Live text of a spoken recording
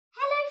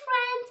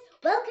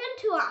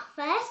to our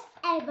first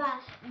ever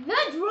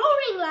The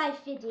Drawing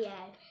Life video.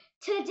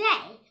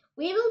 Today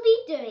we will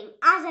be doing,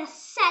 as a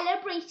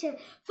celebration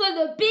for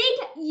the big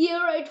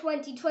Euro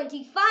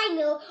 2020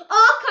 final,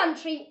 our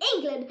country,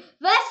 England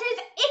versus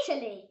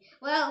Italy.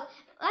 Well,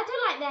 I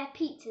don't like their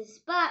pizzas,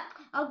 but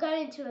I'll go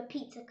into a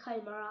pizza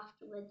coma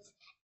afterwards.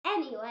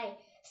 Anyway,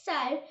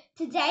 so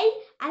today,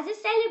 as a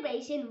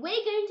celebration,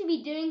 we're going to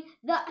be doing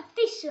the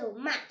official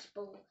match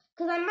ball,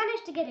 because I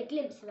managed to get a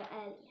glimpse of it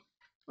earlier.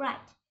 Right,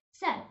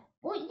 so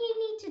what you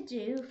need to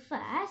do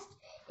first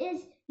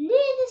is near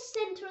the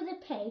centre of the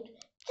page,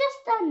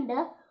 just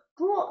under,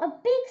 draw a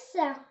big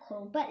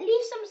circle, but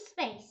leave some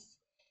space.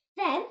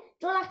 Then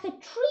draw like a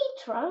tree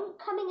trunk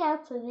coming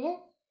out of it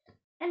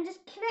and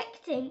just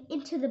connecting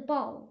into the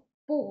ball.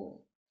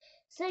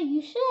 So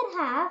you should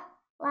have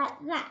like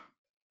that.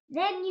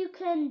 Then you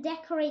can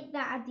decorate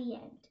that at the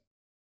end.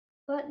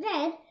 But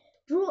then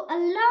draw a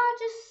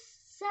larger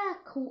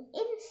circle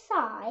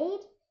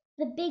inside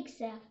the big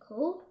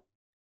circle,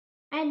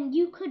 and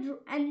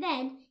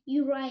then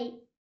you write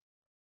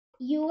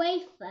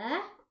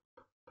UEFA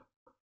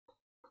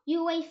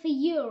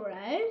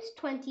Euros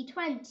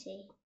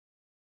 2020.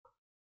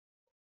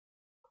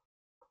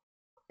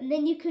 And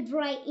then you could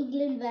write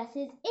England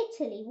versus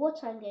Italy,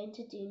 what I'm going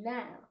to do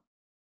now.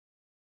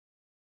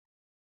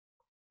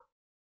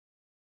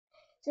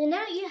 So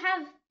now you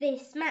have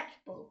this match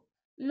ball.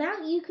 Now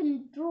you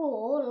can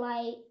draw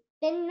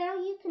now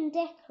you can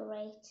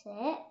decorate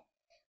it.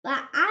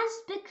 But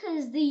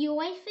because the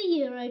UEFA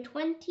Euro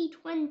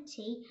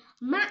 2020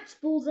 match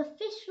ball's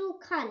official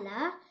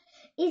colour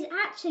is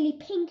actually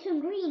pink and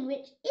green,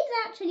 which is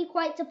actually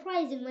quite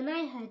surprising when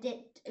I heard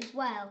it as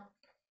well.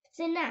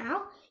 So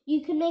now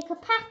you can make a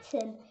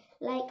pattern.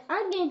 Like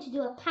I'm going to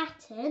do a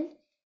pattern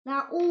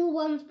that all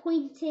one's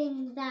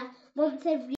pointing that once every